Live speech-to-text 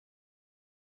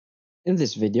In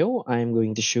this video, I am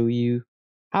going to show you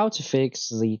how to fix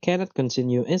the cannot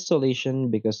continue installation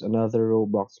because another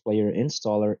Roblox player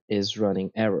installer is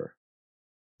running error.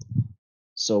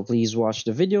 So please watch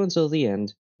the video until the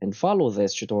end and follow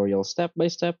this tutorial step by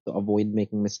step to avoid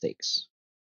making mistakes.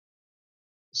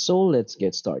 So let's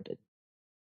get started.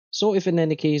 So if in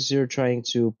any case you're trying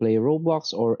to play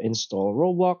Roblox or install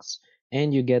Roblox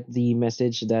and you get the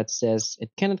message that says it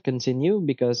cannot continue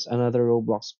because another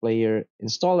Roblox player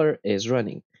installer is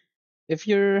running. If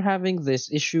you're having this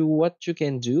issue, what you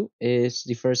can do is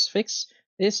the first fix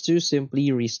is to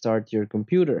simply restart your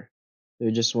computer.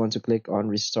 You just want to click on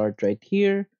restart right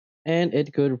here and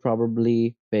it could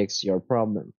probably fix your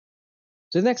problem.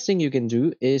 The next thing you can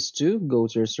do is to go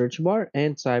to your search bar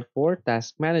and type for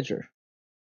Task Manager.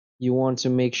 You want to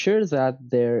make sure that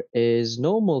there is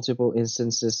no multiple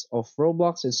instances of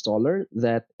Roblox installer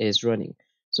that is running.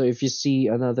 So if you see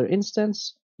another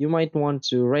instance, you might want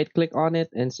to right click on it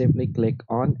and simply click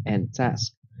on End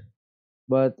Task.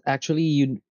 But actually,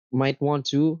 you might want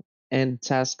to end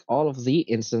task all of the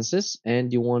instances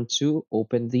and you want to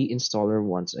open the installer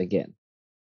once again.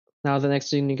 Now, the next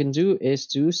thing you can do is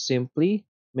to simply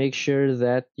make sure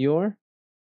that you're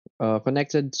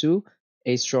connected to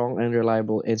a strong and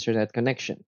reliable internet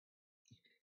connection.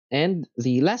 And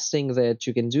the last thing that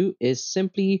you can do is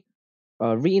simply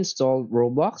reinstall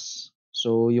Roblox.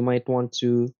 So you might want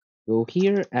to go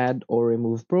here, add or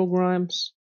remove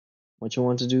programs. What you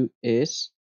want to do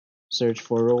is search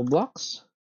for Roblox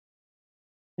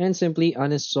and simply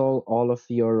uninstall all of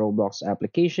your Roblox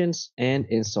applications and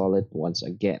install it once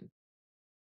again.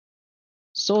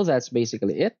 So that's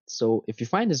basically it. So if you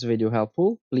find this video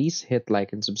helpful, please hit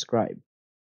like and subscribe.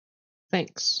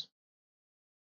 Thanks.